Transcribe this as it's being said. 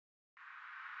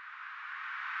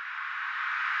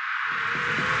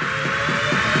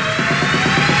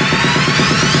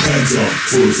hands up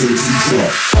for the 14th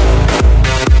drop.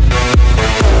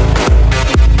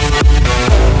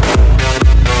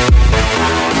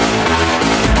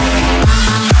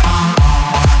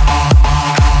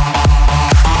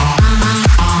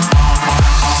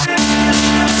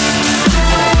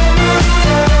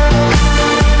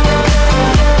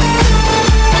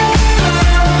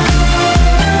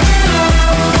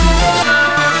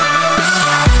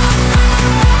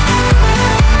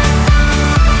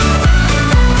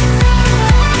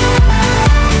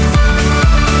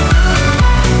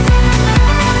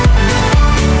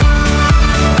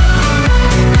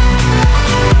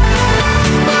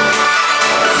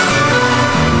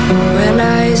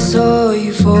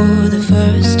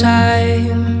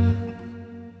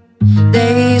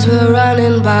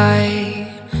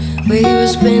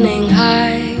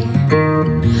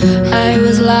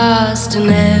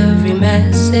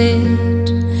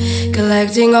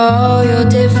 All your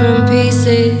different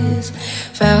pieces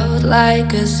felt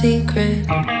like a secret.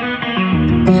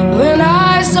 When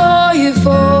I saw you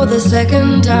for the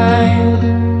second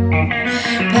time,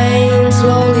 pain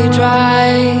slowly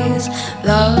dries,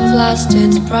 love lost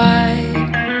its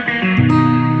pride.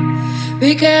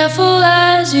 Be careful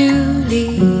as you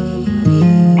leave.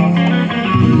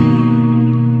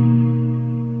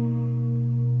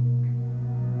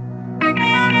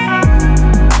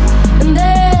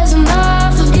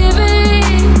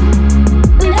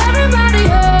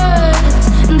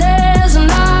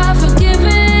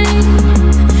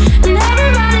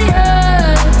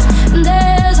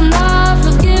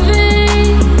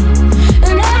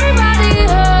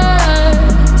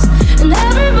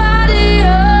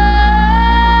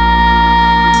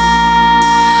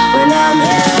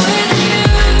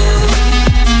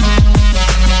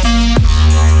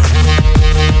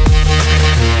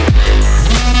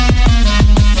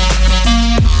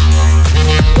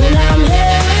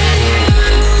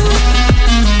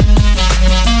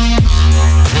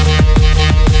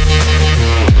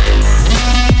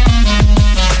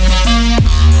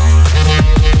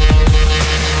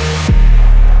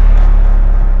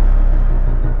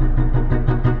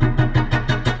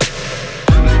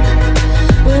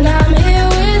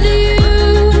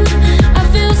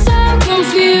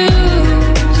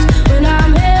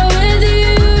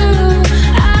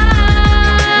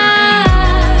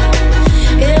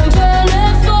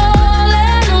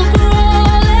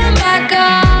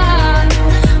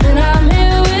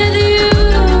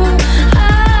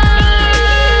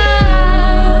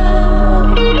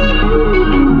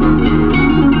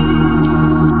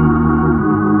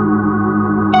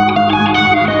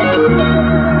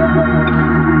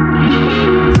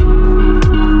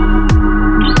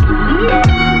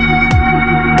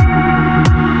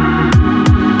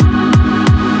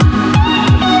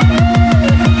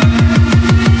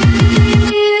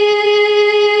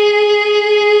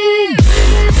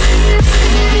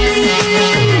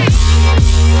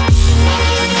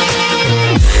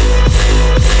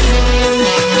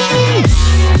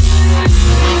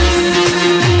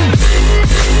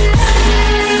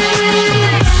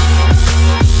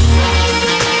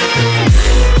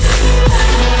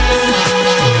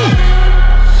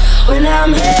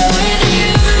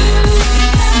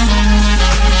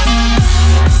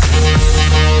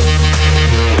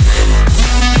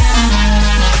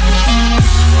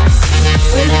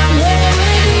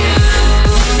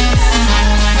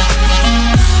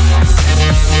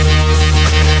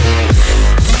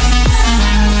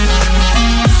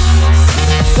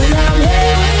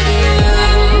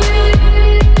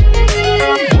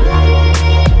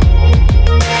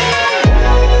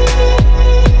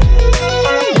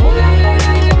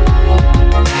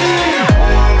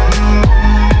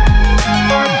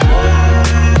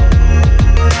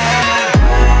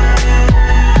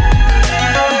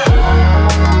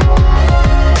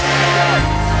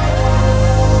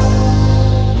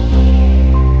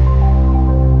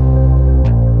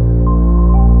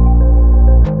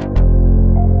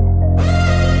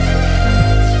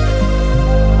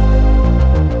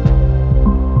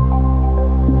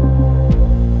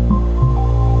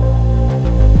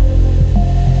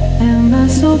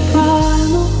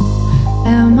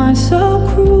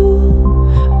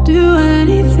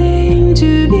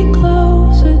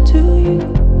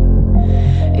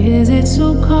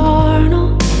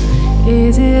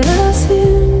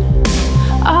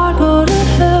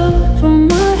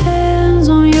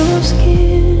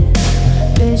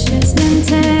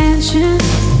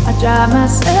 Drive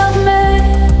myself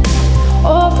mad,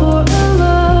 all for a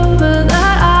lover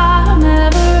that I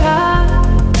never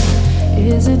had.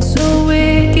 Is it so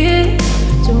wicked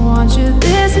to want you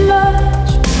this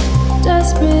much?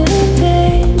 Desperate and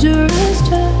dangerous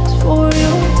just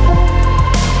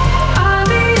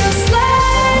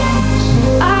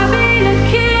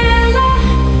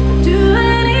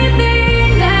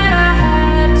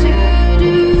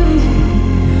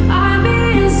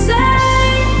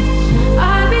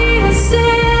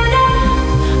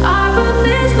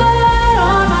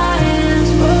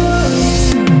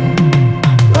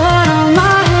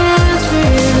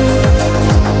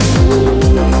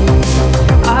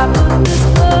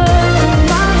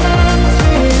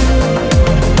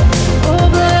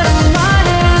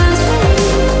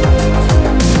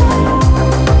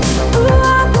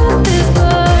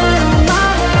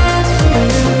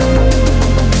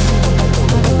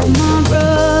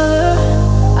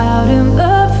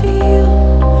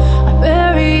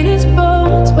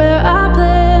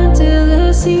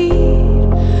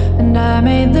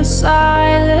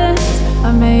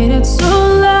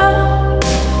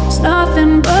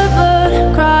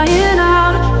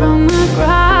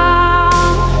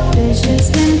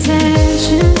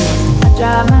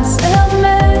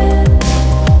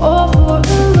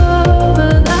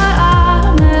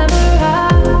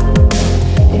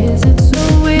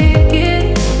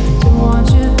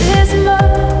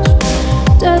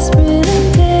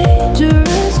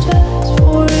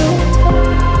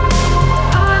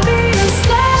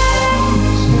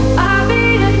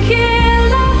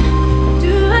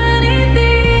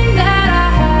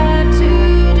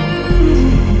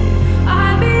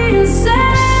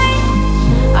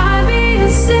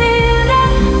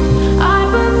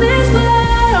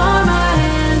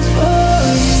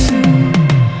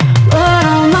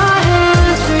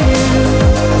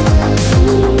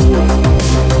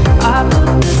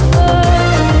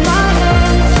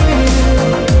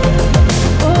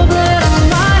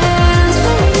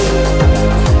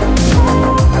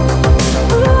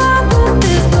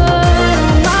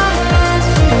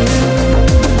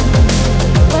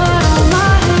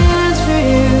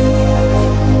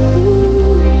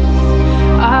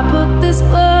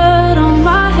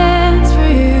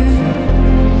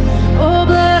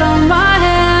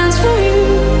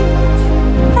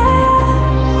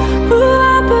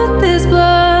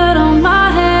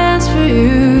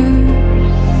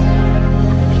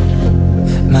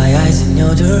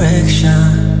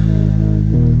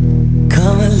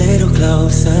Come a little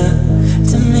closer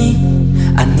to me.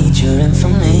 I need your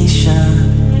information.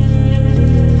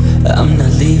 I'm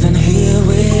not leaving here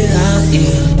without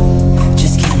you.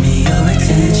 Just give me your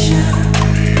attention.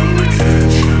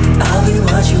 I'll be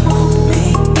what you want me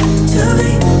to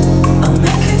be. I'll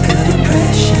make a good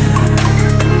impression.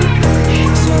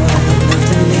 So I don't have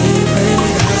to leave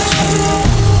without you.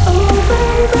 Oh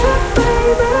baby,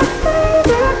 baby,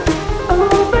 baby.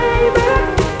 Oh baby,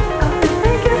 I've been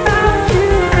thinking about you.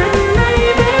 And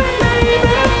maybe, maybe,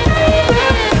 maybe,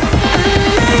 maybe.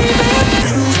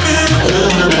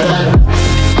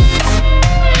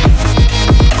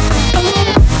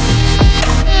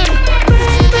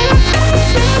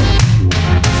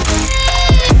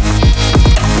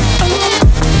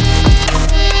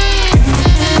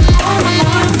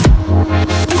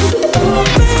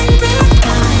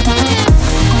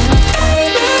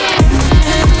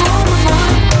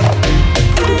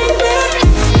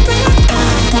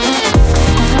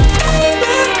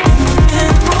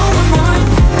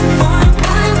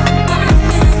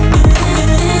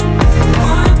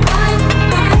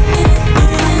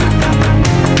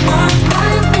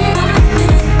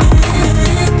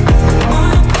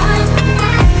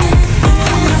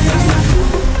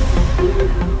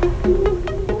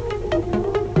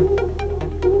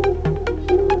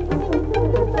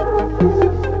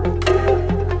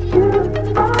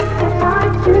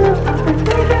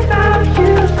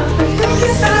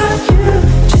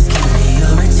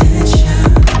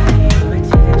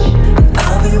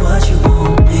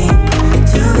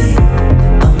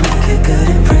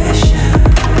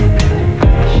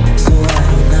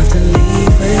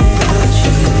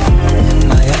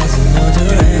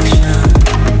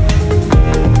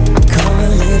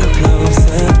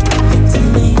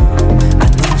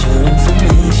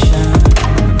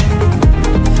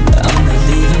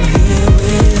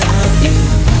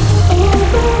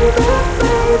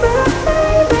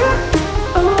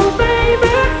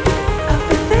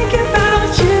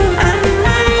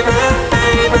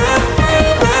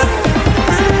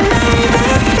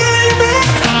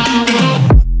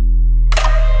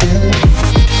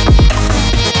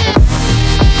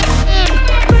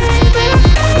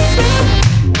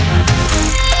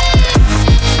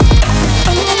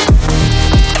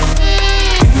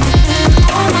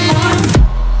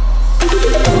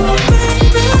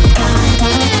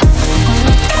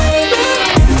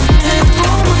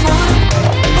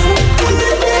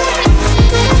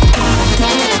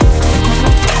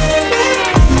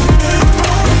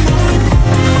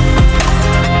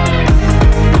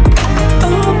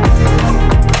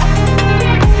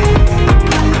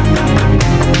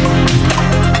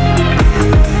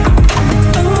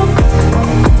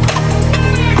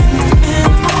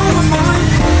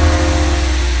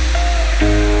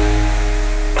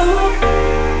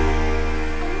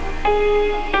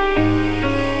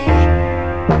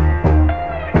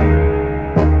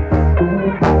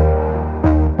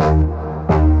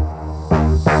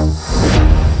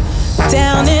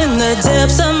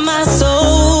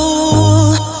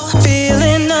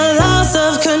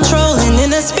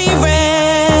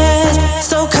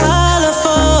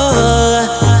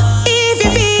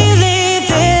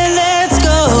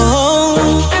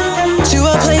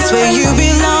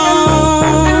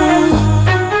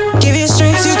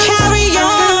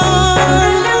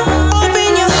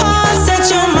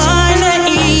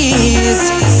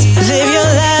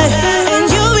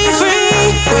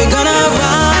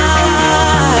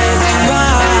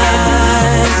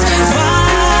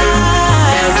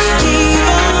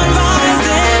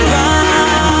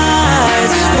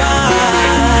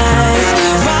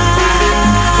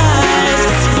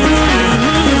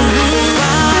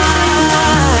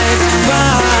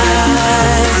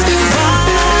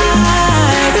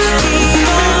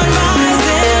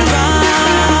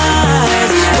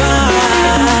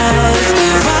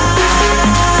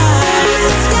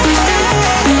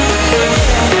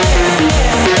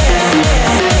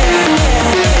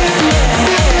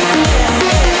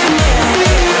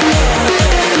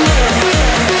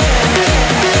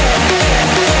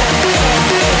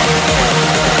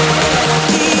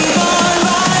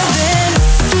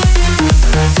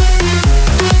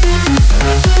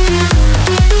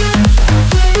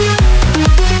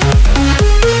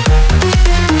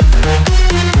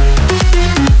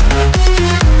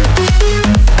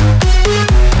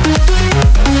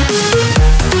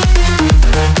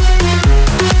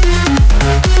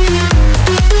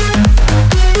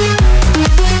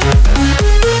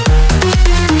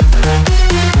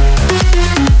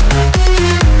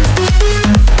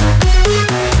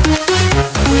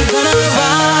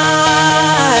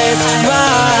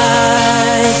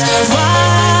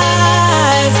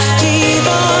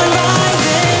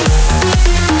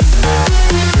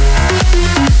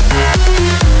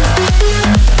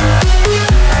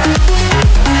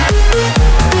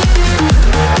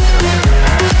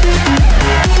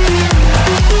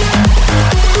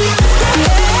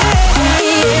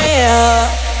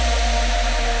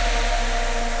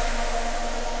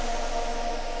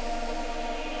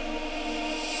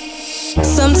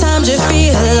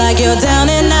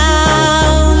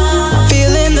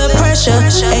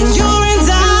 and you're in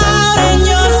doubt and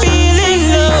you're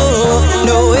feeling low,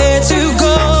 nowhere to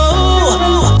go.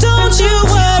 Don't you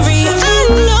worry, I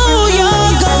know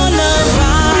you're gonna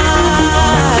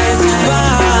rise,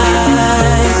 rise,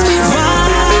 rise.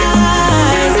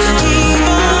 Keep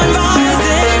on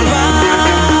rising,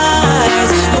 rise,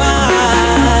 rise,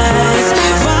 rise.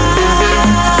 Keep on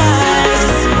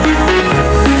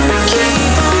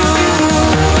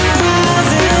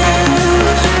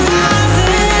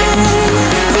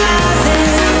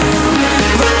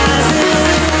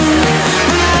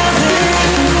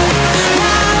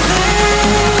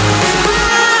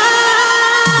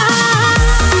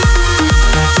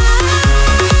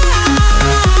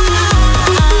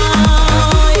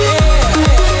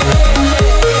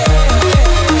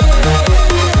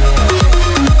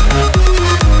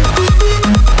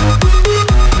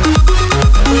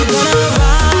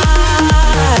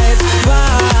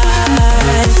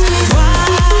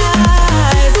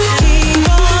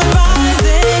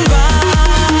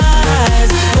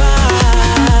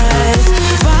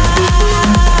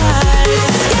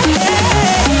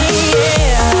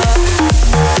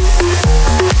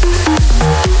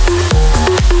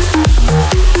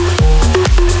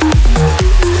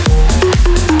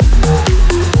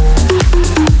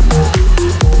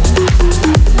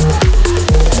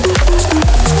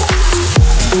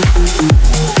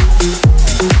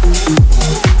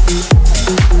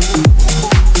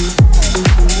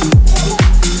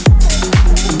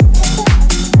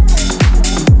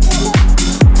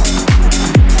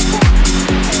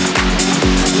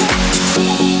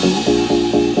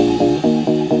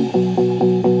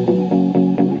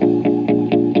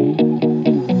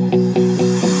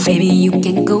Baby, you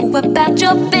can go about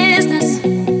your business.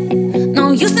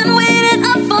 No use in waiting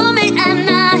up for me at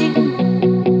night.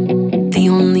 The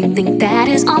only thing that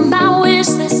is on my wish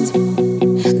list.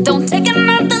 Don't take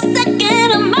another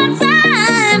second of my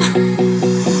time.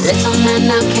 Little man,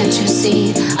 now can't you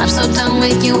see? I'm so done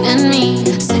with you and me.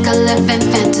 Sick of living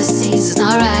fantasies. It's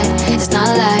not right, it's not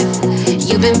life.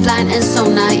 You've been blind and so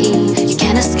naive. You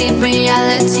can't escape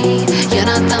reality. You're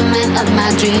not the man of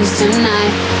my dreams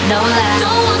tonight. No lie.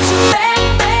 Don't want you back,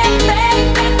 back, back,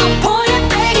 back. I'm pointing,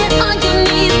 begging on your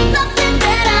knees. Nothing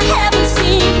that I haven't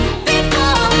seen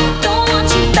before. Don't want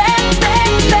you back,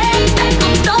 back, back, back.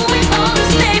 I'm done with all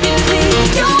this, baby,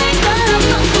 please. You ain't gonna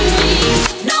fuck with me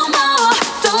no more.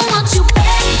 Don't want you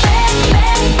back, back,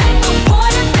 back, back. I'm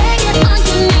pointing, begging on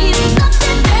your knees.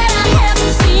 Nothing that I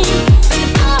haven't seen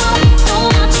before.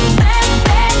 Don't want you back,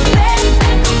 back, back,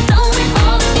 back. I'm done with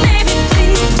all this, baby,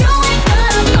 please. You ain't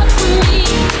gonna fuck with me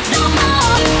no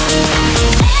more. Don't want you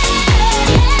back.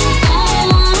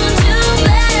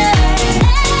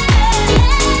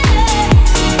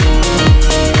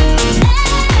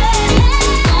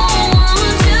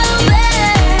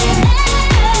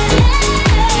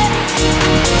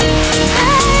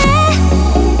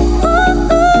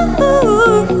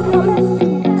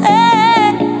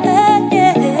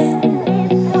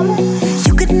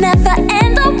 You could never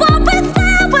end a war with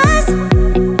flowers.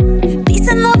 Peace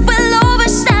and love will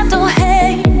overshadow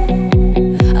hate.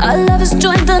 Our lovers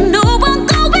join the new one,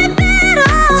 going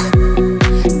better.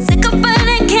 Sick of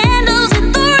burning candles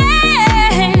in the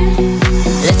rain.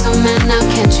 Little man, now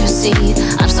can't you see?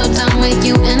 I'm so done with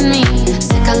you and me.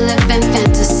 Sick of living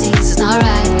fantasies. It's not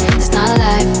right, it's not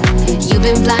life. You've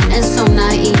been blind and so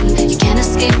naive. You can't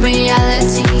escape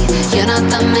reality. You're not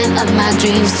the man of my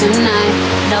dreams tonight.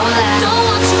 No lie. Don't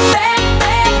want you back,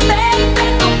 back, back,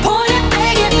 back. I'm pointing,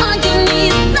 begging on your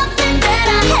knees. Nothing that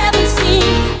I haven't seen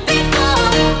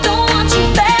before. Don't want you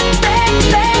back, back,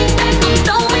 back, back. I'm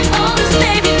done with all this,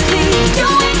 baby, please. You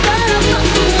ain't gonna fuck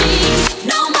with me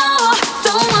no more.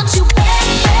 Don't want you back,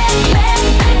 back, back,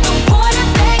 back. I'm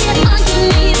pointing, begging on your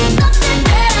knees. Nothing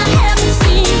that I haven't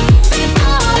seen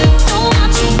before. Don't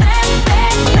want you back,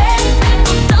 back, back, back.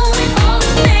 I'm done with all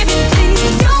this, baby,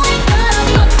 please. You ain't gonna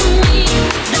fuck with me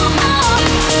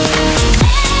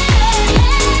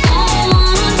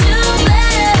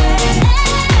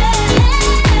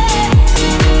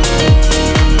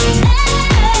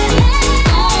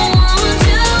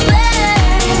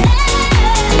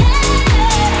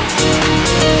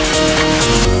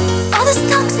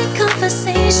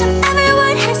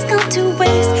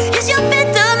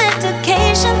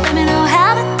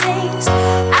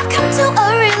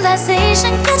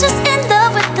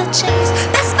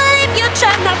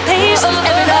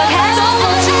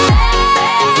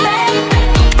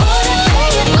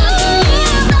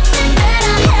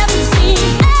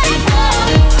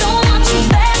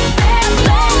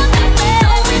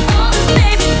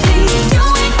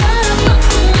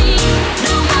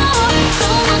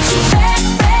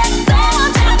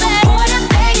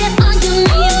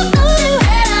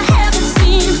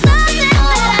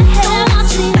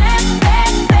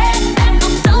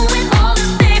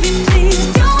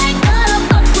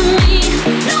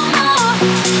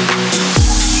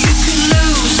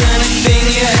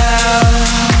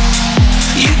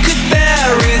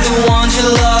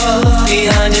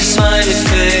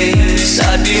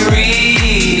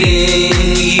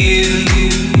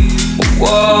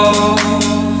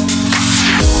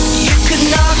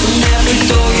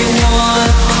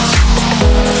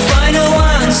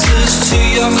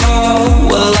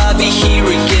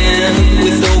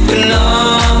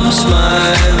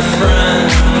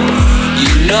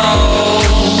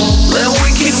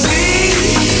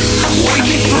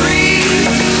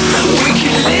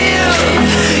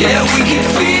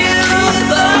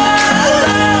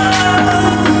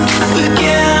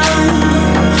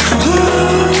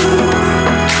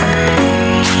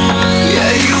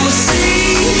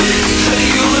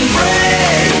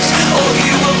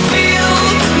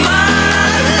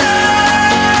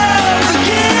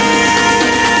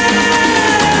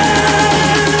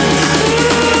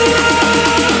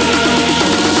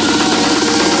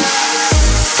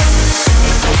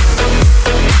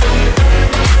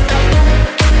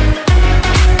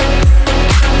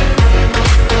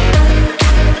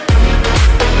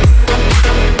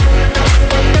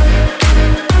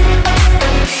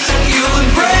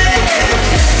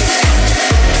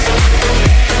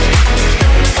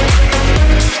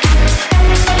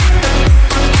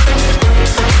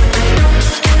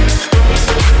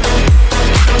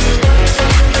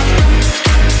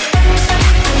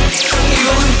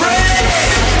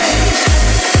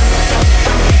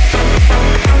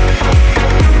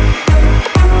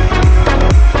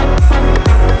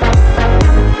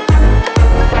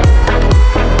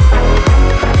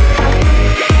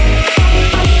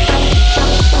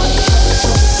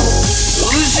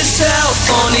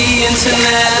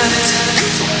internet.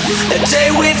 A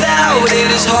day without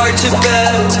it is hard to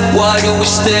bet. Why do we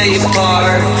stay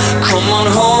apart? Come on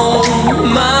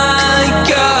home, my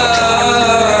girl.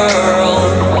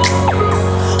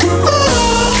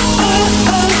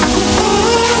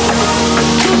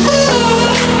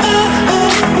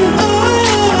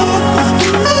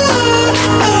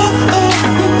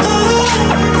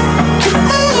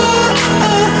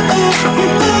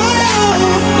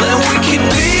 And we could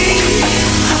be,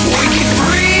 we could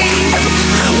breathe,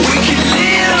 we could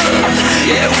live,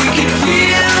 yeah, we could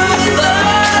feel the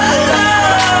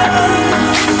love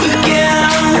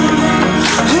again.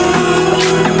 Ooh.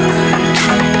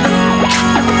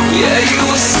 Yeah, you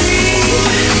will see,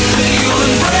 you'll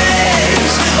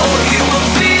embrace, or you will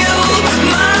feel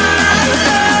my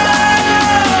love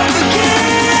again.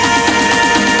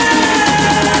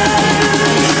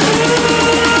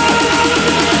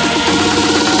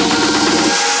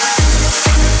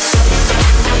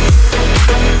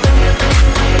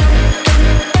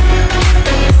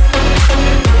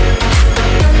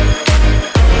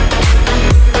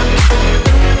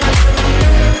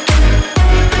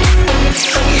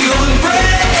 You'll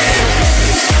embrace.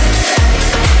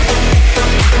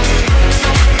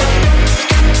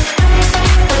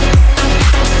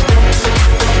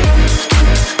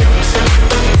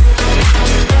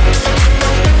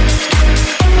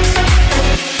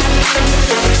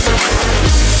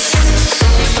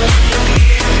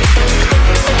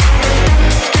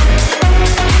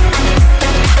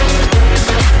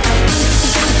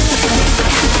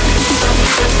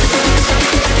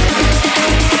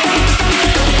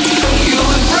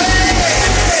 You'll embrace.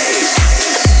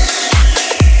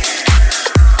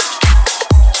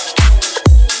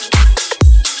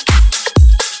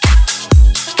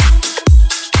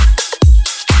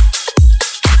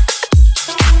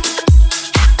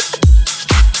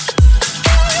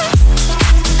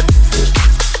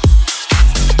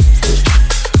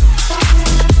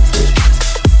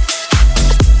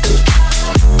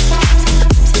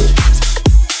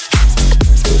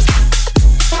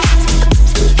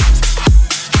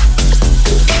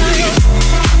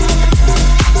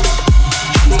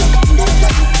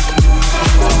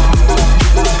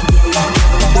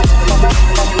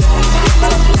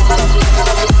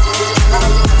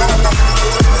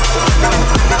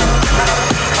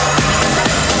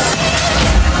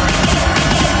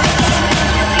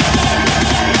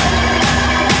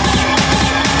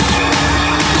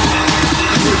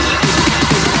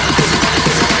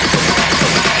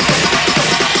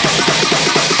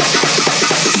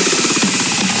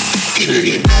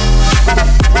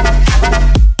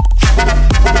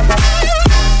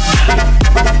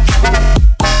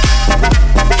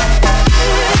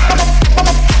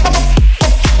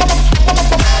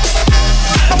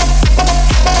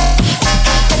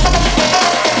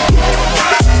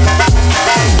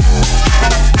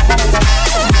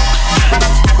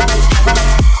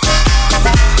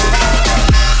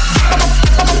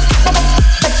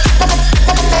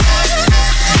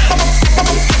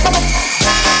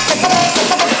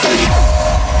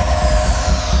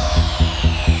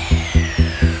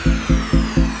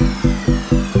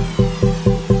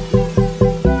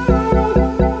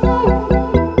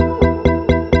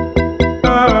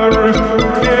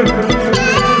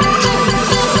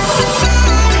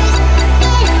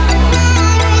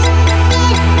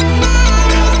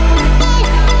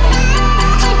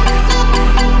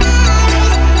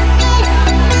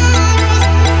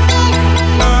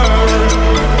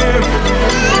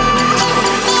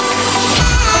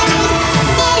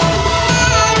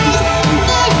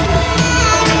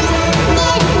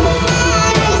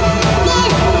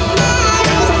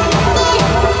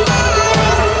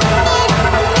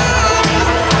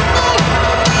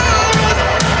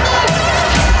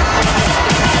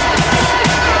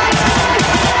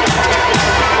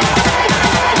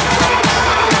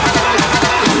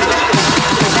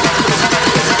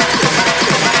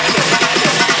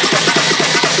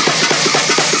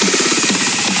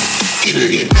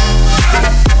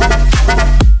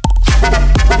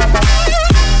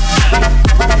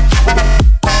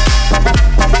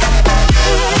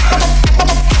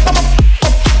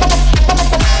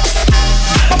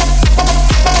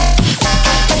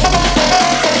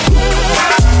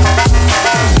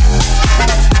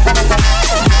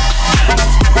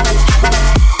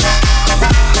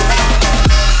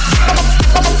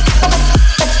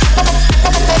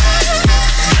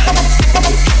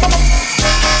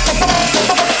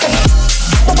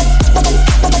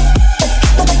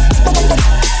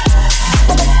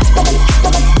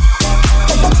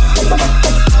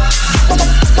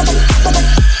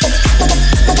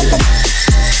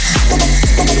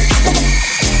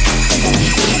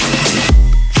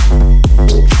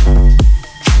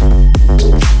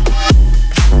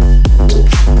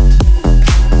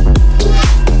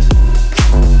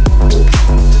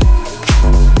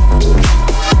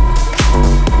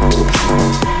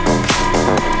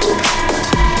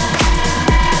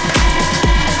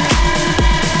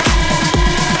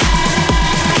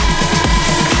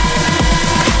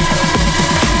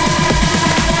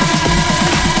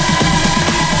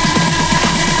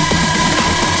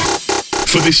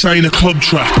 For this ain't a club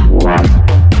track.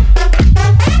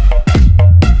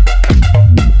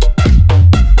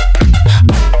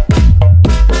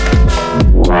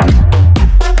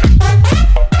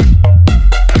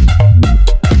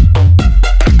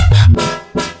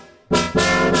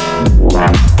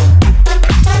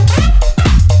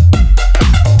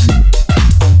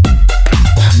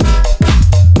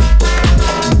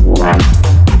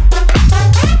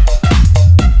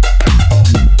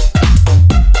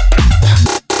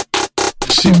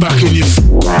 Sit back in your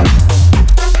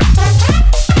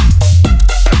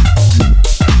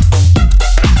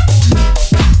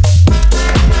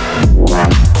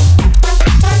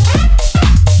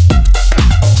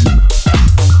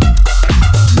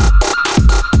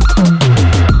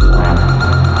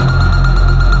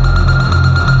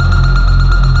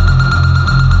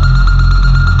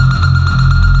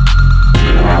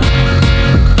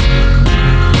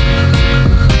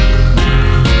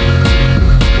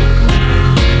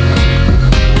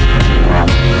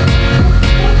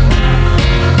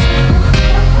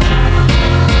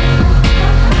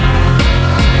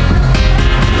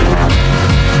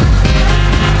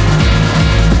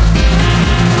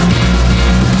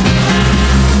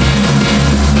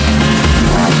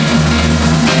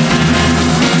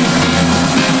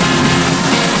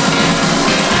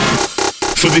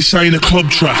For this ain't a club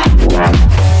track.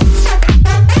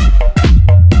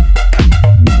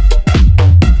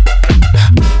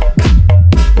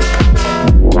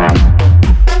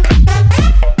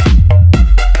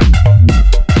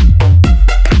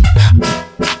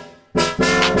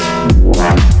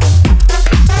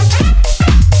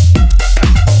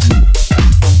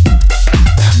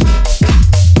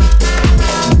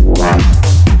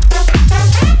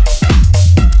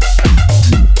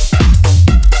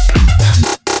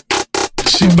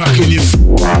 Sit back in your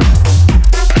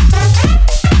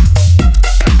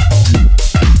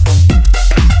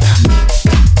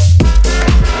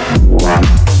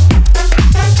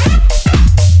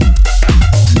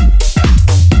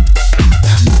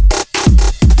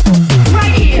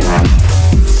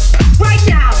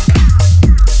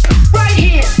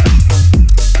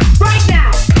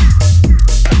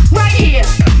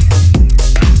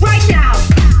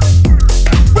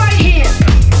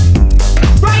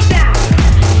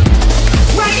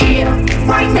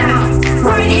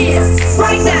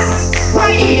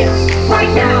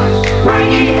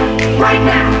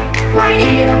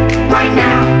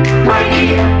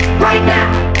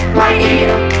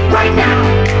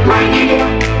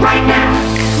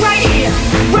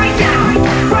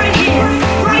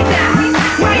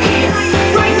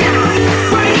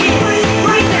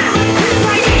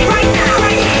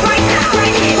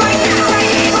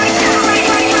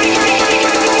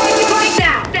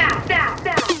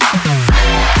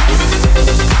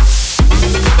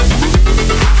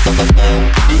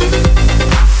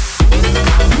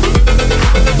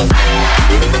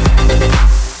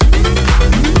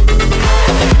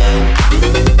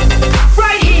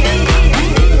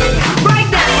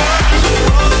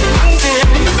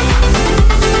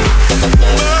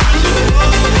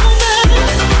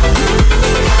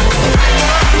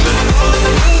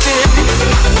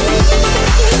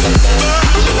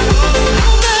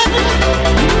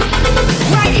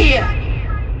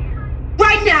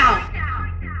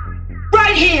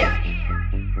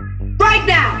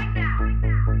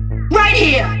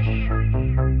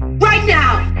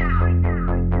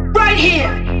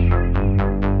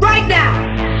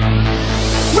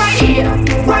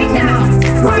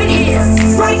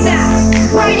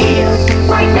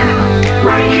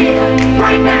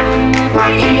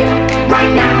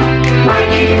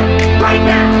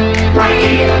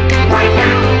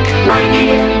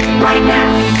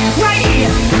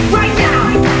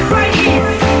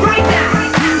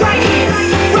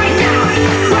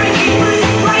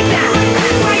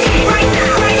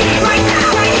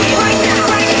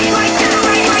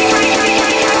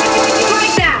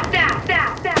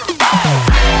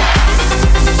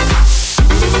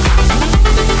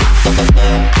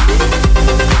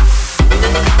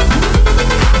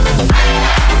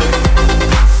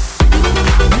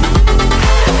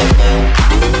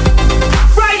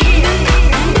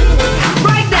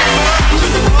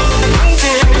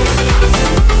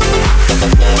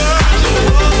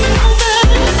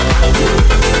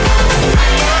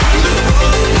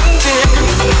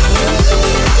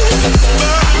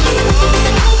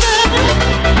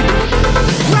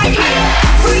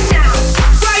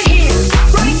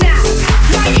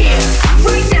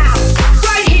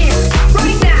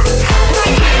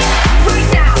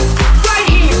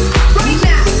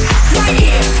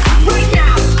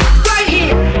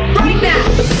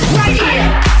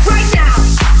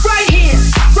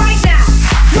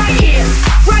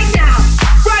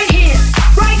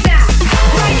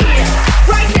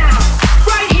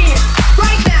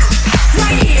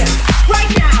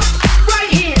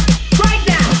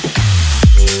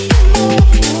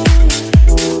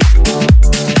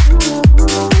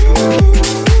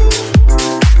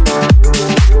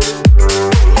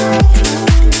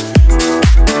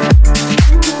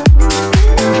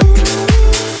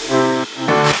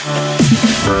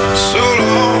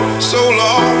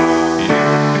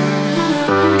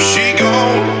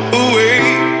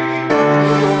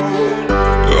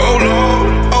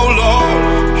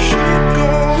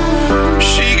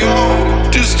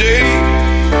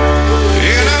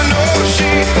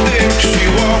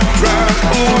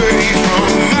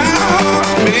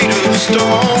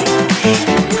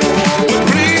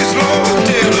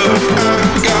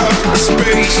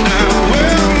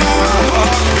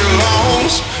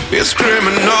It's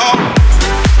criminal.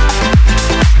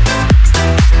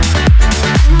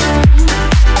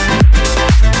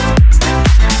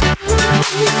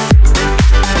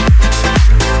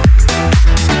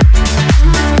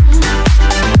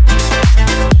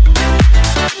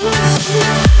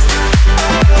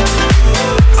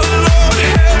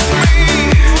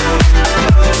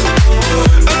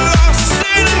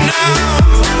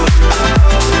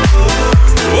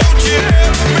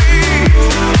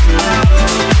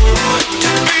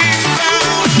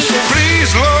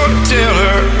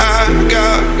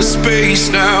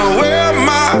 Now where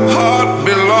my heart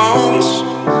belongs,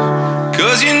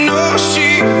 'cause you know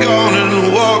she gonna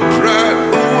walk right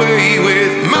away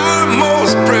with my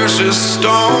most precious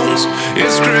stones.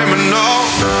 It's criminal.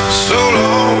 So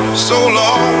long, so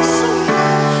long,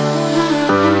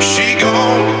 she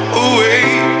gone away.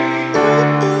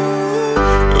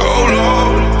 Oh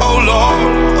Lord, oh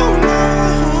Lord,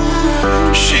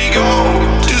 she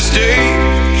gone to stay.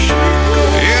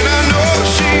 And I know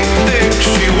she thinks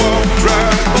she walked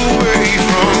right away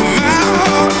from my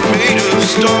heart made of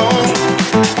stone.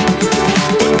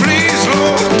 But please,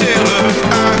 Lord, tell her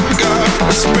I got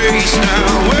a space now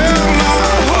where my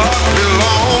heart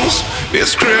belongs.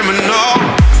 It's criminal.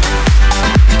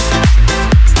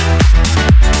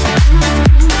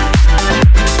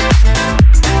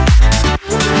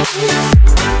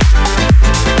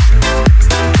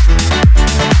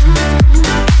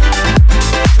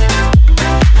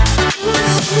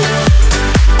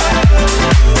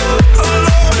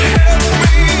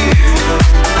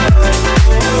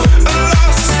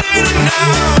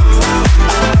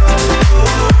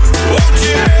 Won't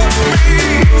you help me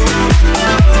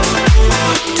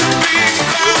to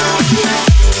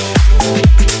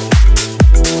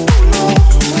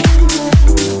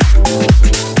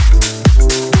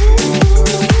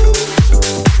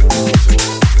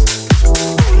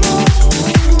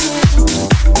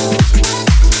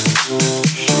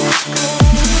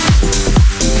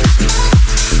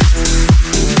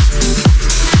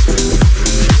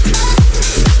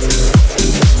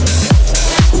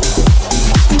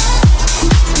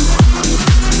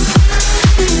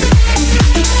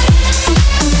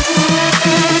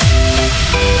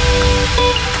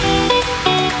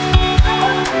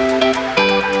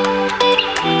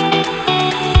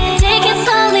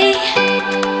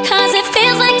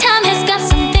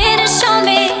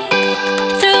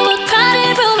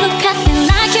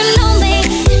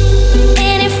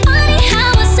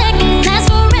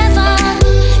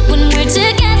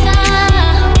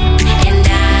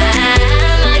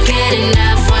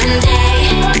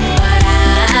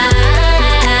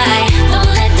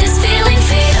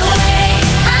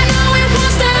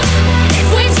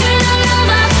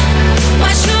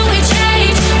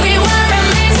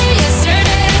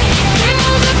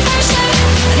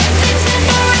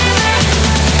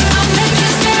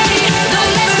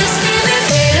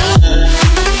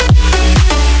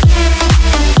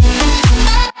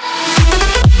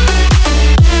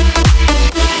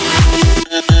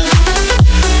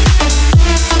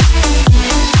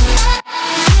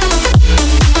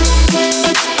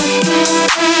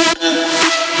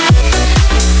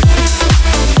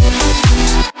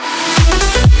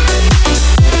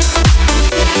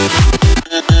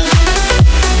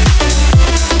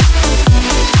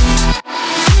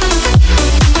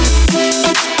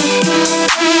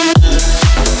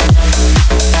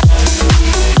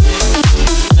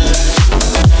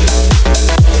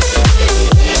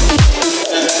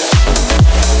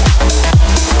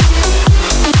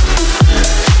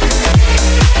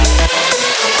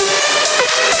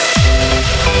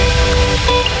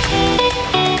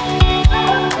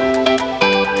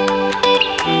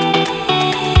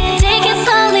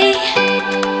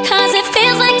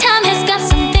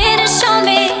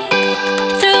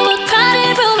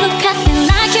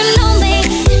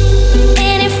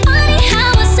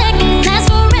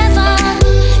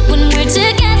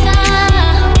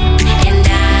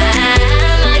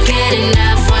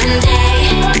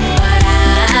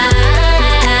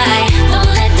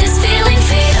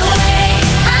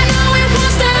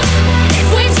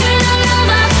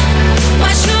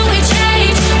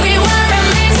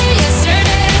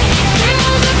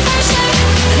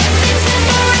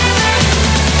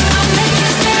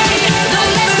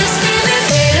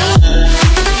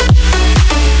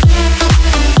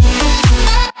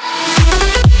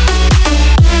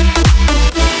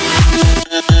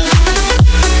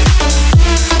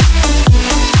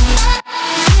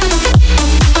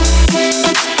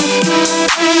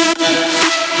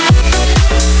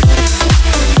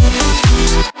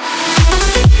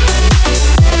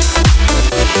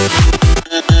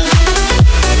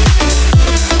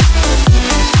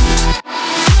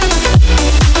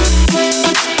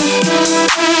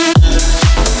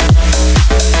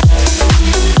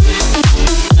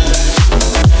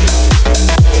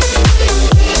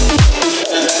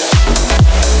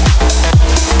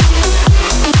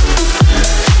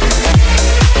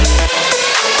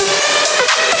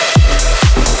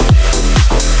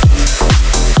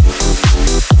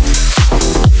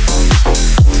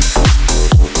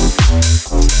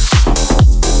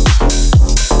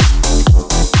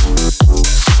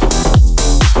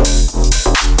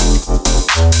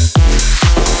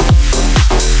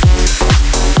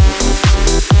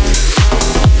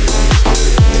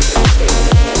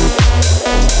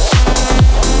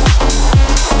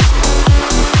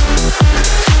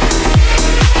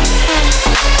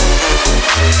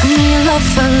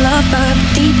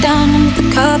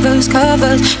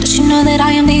covers. Does she know that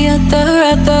I am the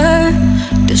other?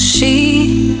 Does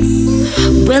she?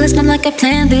 Well, it's not like I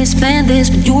planned this,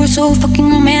 but you were so fucking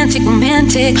romantic.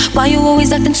 Why you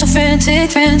always acting so frantic?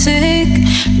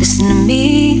 Listen to me.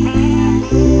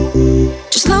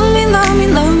 Just love me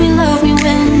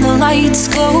when the lights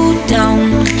go down.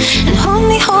 And hold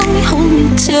me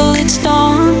till it's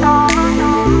dawn.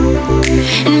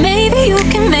 And maybe you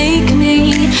can make me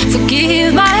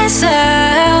forgive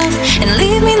myself. And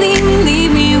leave me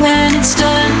when it's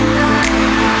done.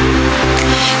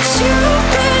 'Cause you've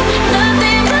been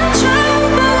nothing but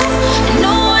trouble. I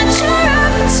know what you're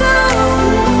up to.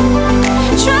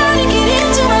 Trying to get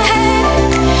into my head.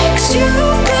 'Cause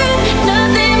you've been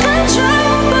nothing but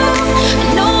trouble. I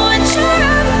know what you're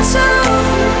up to.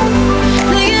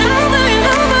 Play it over and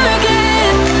over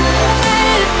again.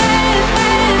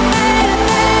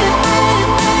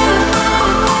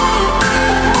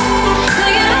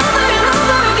 Play it over and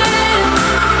over again.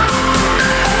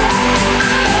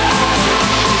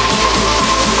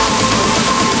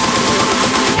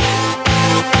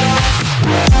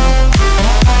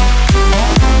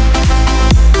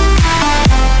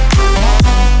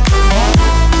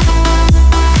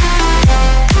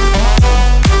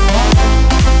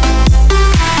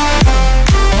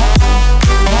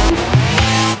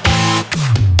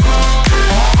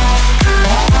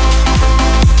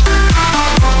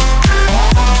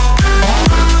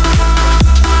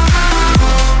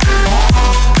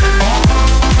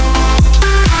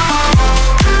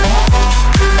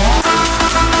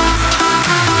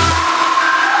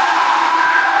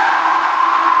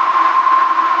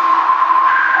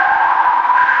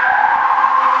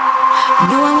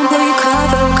 No, I won't blow you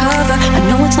cover. I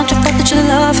know it's not your fault that you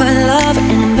love her.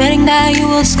 And I'm betting that you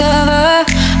will discover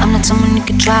I'm not someone you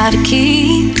could try to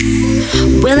keep.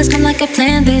 Well, it's not like I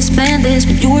planned this,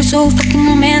 but you were so fucking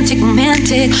romantic.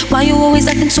 Why you always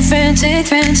acting so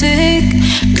frantic?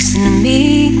 Listen to me.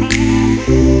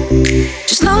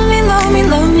 Just love me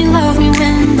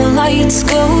when the lights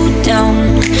go down.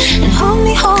 And hold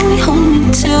me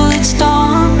till it's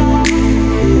dawn.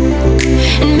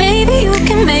 And maybe you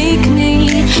can make me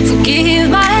forgive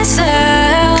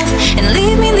myself. And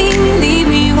leave me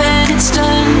when it's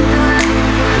done.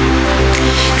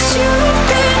 'Cause you've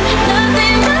been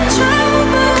nothing but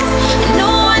trouble. I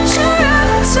know what you're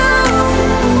up to.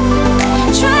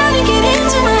 Trying to get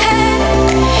into my head.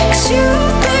 'Cause you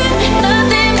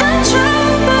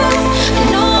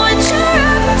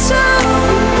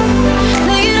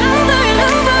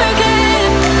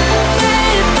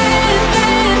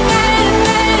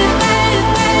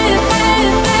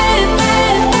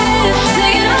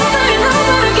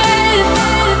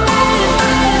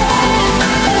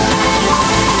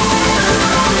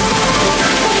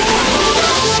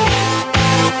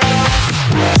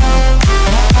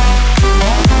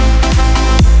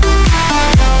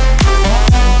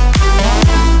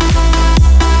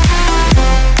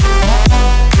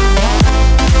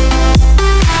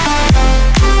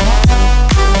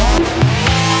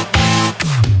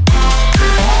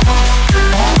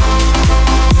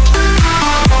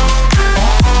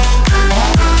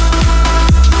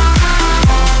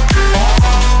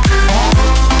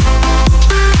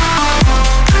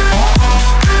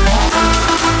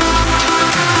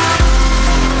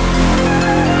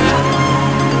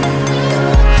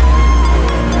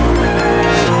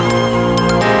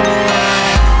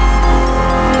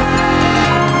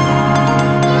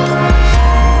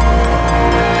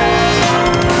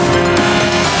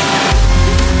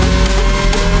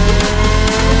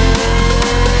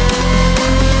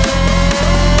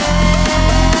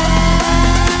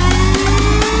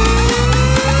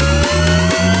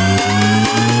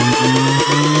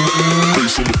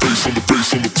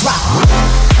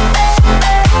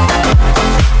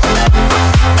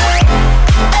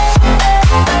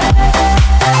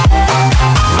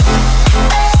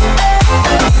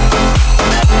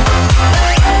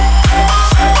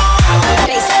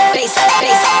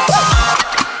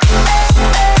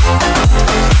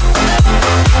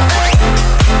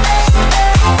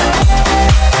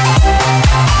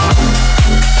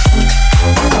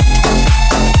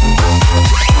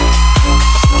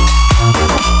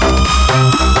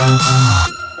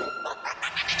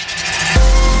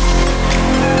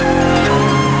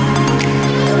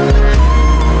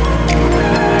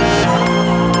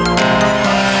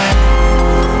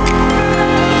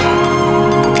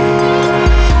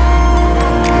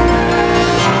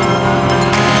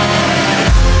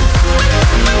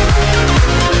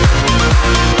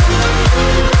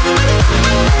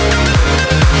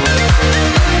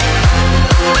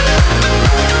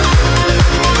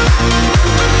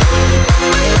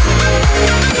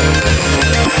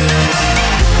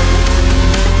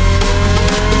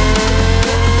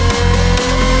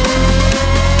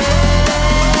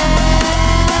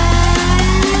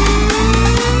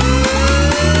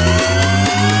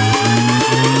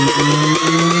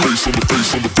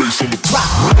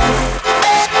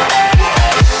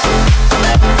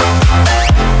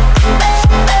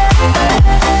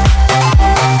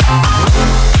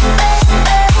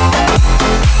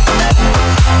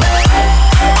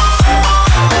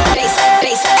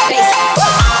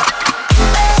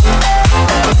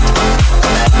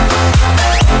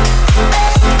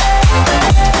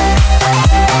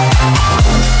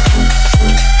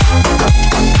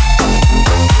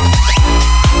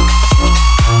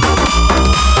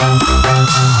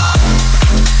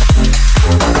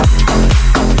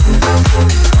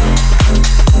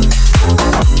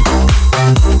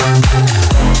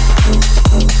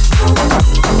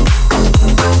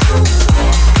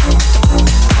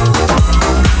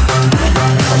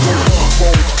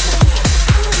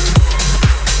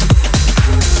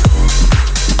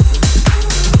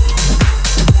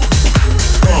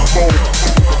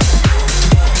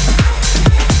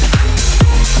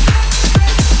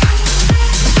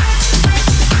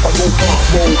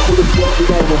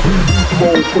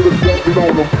put a jacket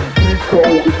on him. He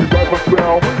cold, if you like my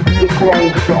style, he a clone,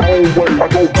 get your own way. I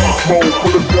go beast mode,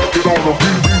 put a jacket on him.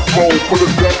 Beast mode, put a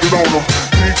jacket on him.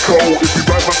 He cold, if you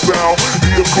like my style,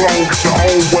 he a clone, get your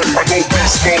own way. I go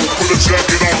beast mode, put a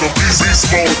jacket on him.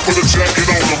 Beast mode, put a jacket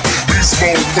on him. Beast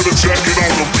mode, put a jacket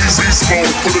on him. Beast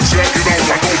mode, put a jacket on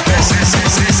him.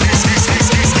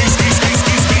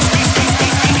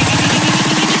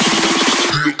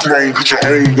 I go clone, get your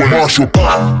own way. Marshall.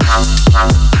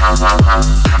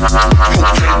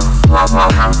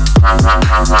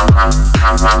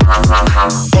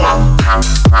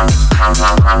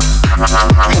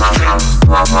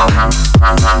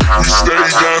 Stay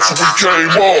down till we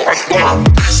came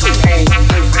on.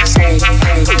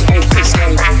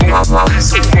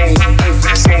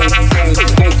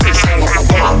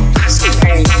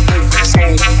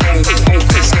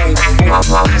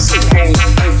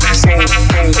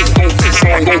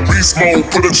 Beast mode,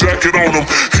 put a jacket on him.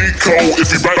 He cold,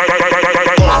 if you back.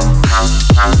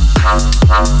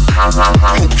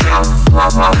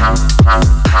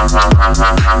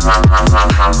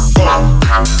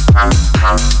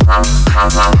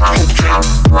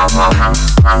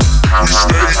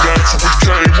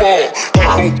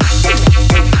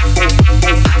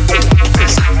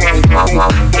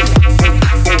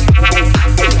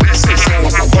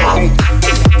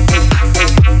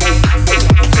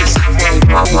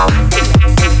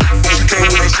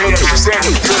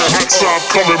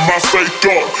 Coming, my fake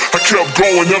up. I kept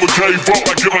going, never gave up.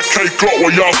 I get my cake up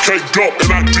while y'all caked up, and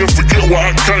I didn't forget where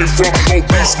I came from. Go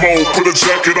beast mode, put a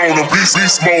jacket on him.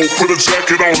 Beast mode, put a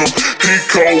jacket on him. He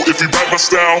cold, if you back my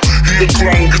style, he a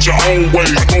clone, get your own way.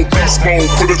 I go beast mode,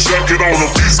 put a jacket on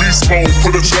him. Beast mode,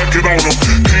 put a jacket on him.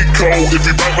 He cold, if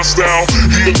you back my style,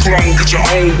 he a clone, get your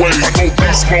own way. I go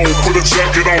beast mode, put a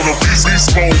jacket on him.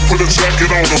 Beast mode, put a jacket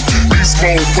on him. Beast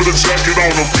mode, put a jacket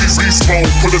on him. Beast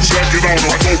mode, put a jacket on him.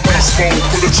 I go beast mode,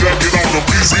 put a jacket on him.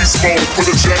 Beast mode, put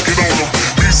a jacket on him.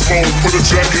 Beast mode, put a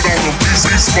jacket on him.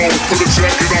 Beast mode, put a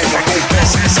jacket on him.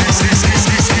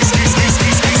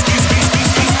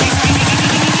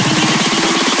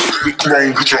 I go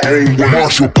clone, get your own way.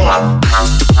 Marshall.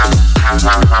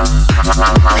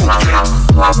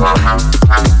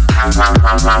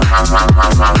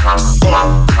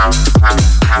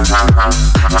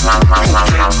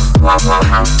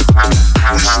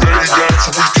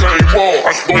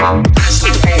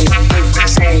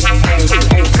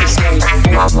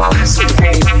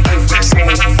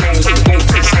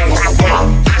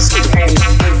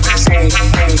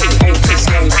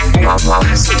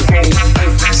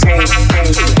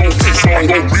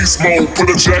 Beast mode, put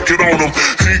a jacket on him.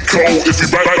 He cold, if you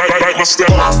back my step.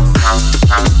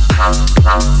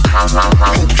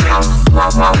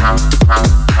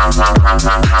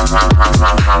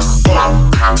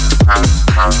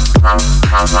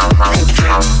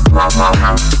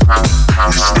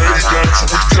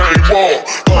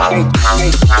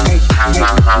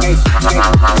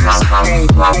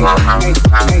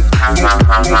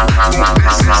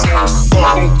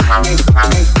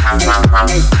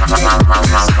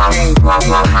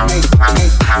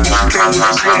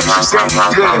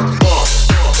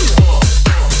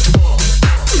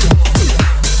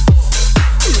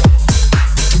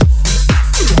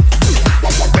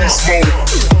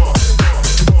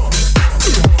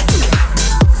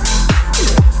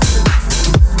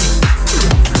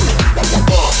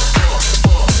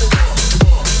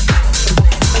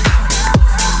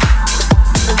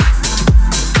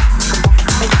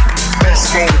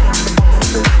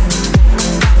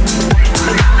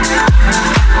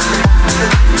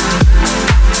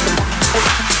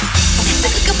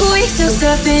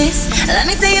 Let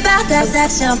me tell you about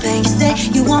that champagne. You say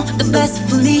you want the best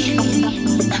for me.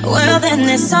 Well, then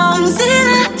there's something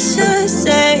I should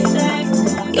say.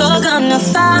 You're gonna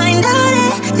find out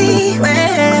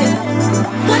anyway.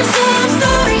 Wanna say I'm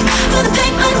sorry for the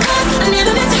pain I caused. I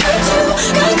never meant to hurt you.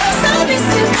 Gotta go stop it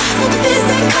soon. Something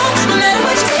physical, no matter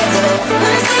what you say to.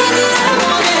 When I say that I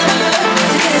won't ever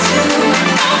forget you.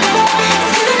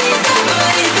 It's gonna need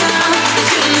somebody that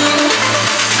you know.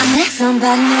 I met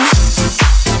somebody new.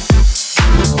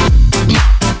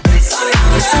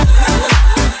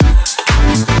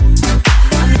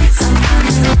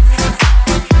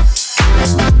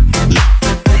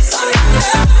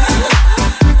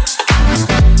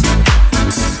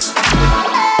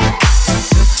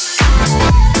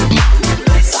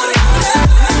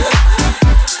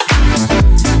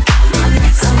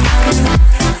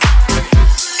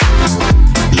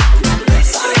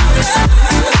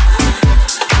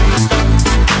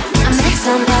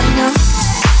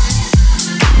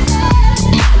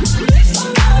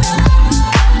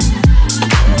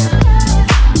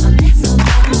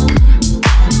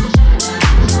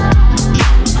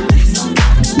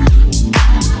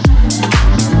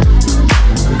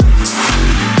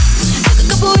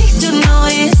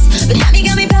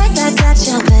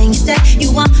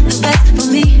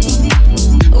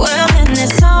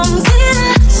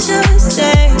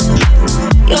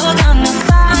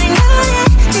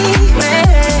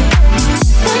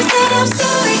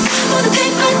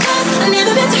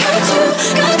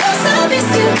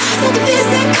 the feels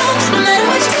that go. No matter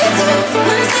what you do,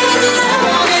 when I say that I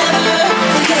won't ever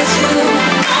forget you.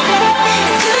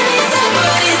 It's killing me inside,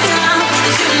 but it's time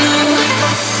that you know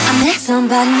I met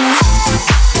somebody new.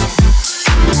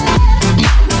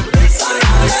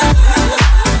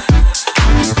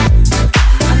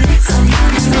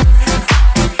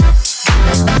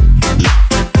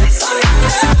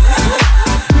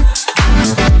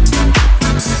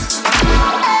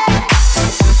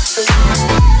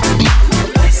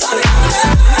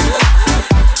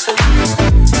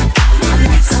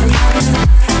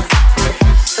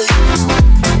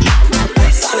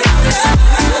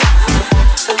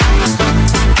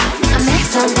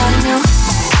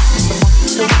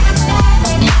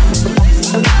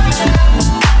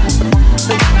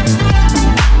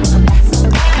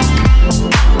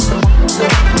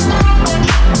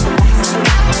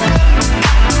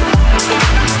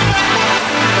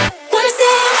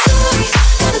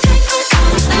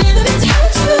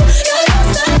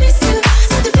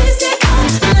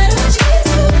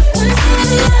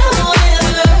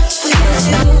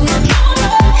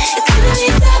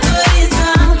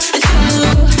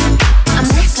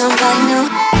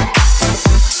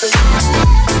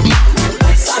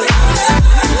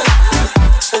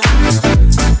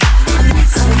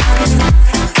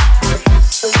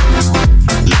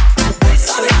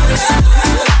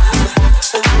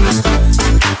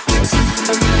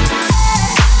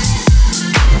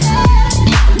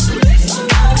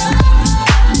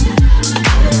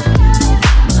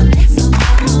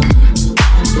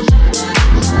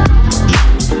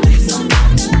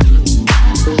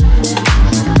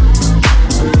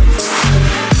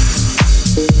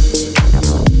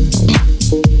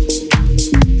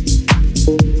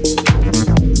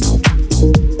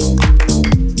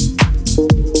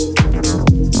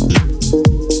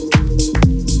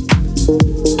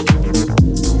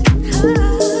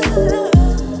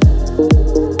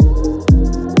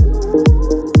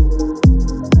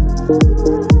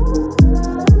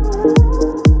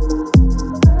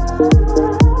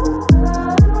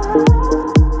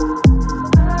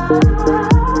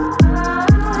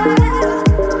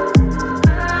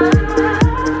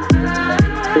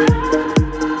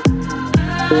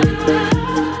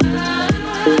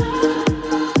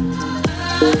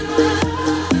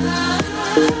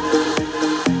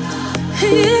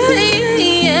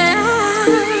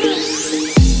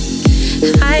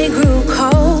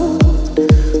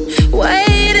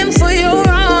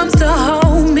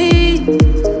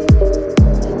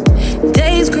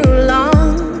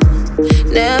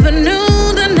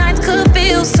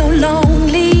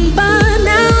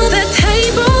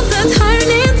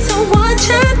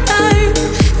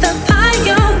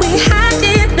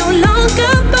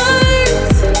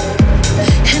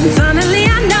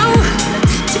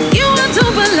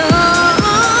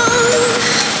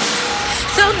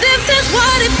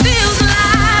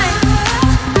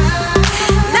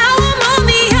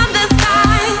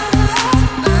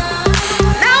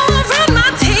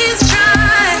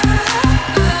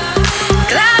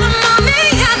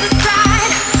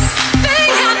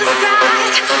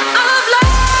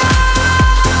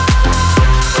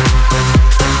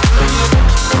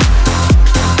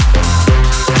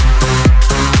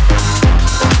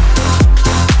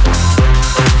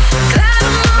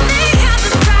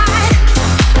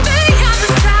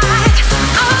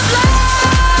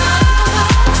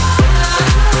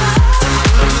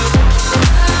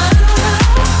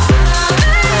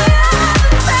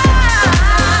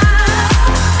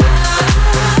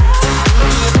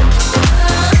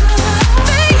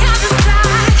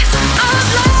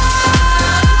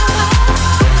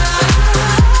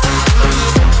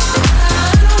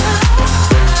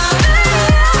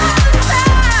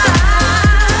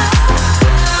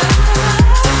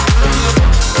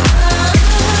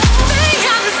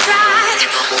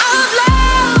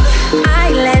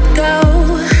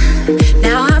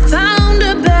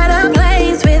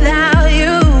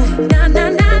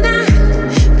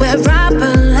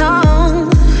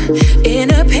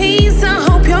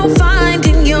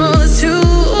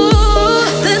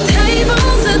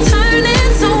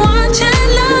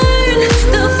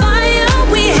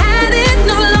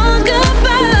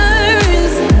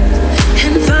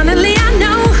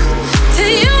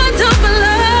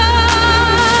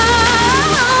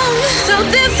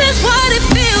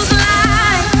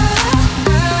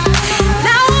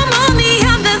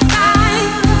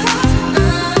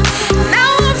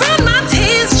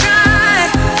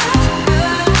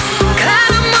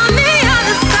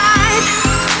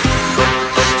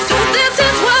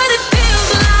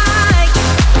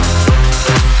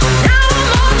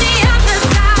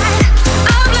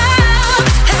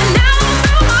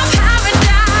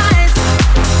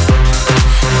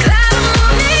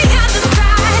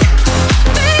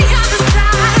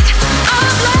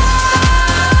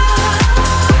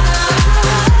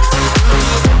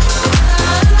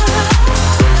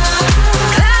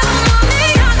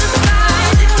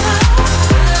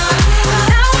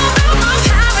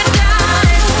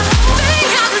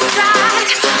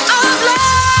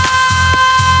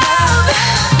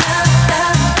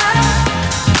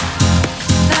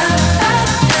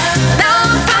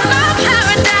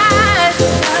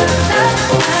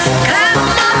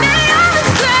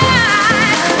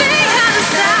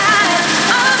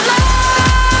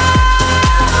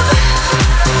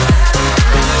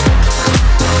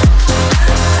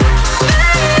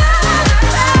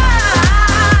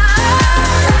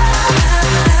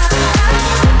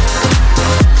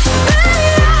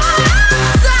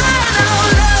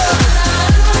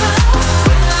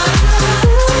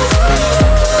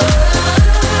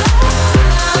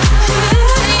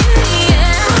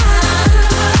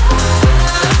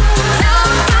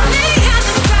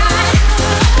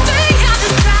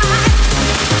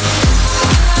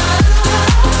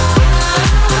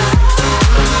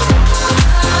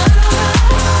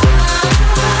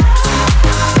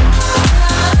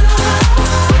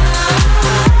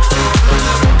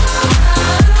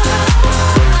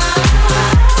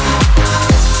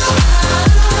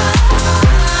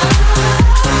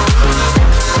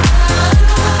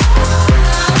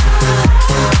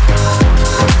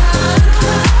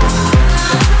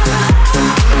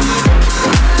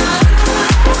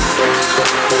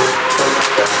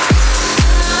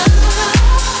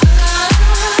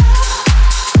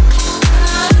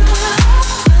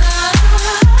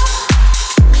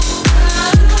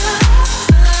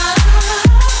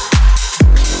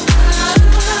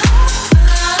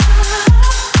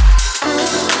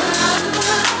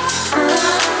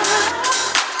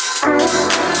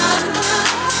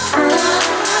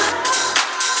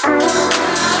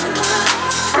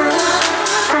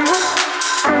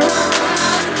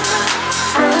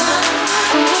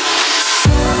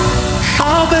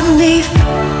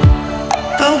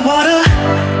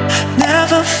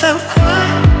 felt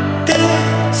what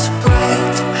is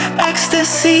bright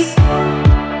ecstasy,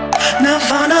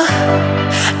 nirvana.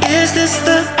 Is this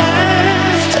the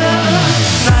afterlife?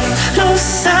 No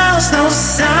sounds, no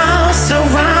sounds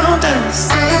surround us.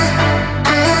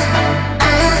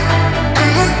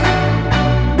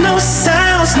 No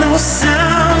sounds, no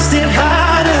sounds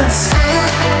divide us.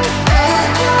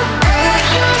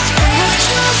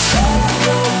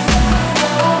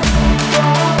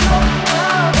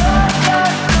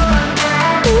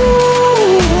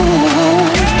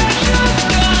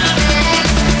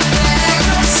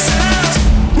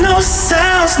 No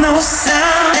sounds, no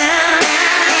sound.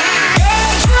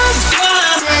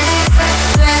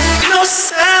 No sounds. No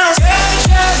sounds.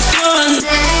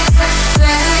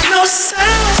 No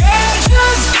sounds.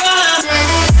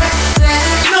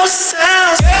 No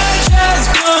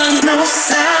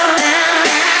sound.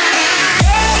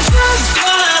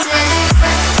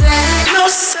 No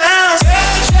sounds.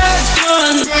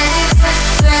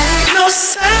 No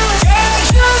sounds.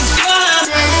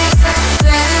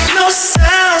 No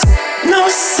sounds. No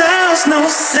sounds. No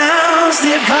sounds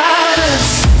divide us.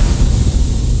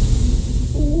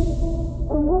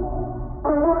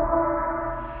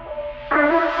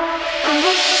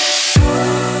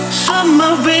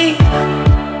 Submarine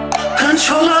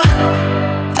controller,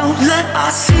 don't let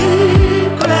our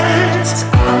secrets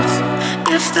out.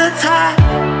 If the tide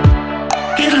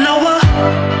get lower,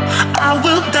 I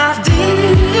will dive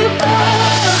deeper.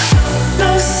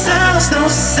 No sounds, no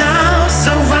sounds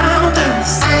surround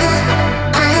us.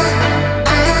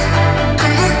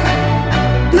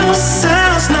 No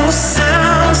sounds, no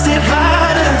sounds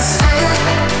divide us.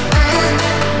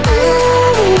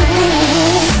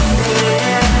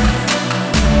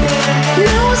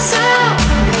 No sound.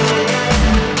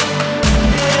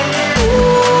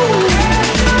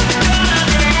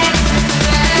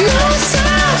 No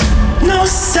sound. No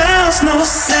sounds, no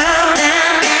sound.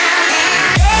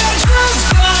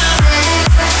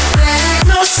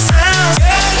 No sound. No sound.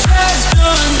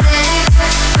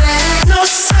 No sound. No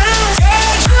sound.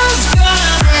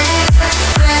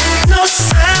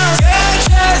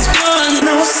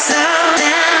 No sound.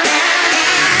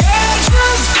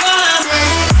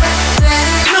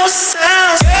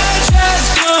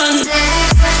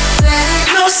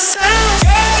 No sound.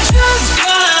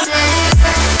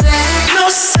 No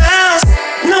sounds.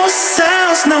 No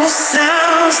sounds. No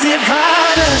sounds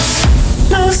divide us.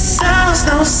 No sounds.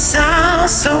 No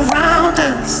sounds surround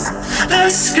us. The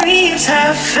screams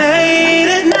have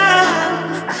faded now.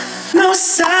 No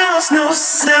sounds. No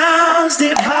sounds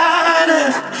divide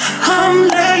us. Come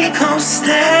lay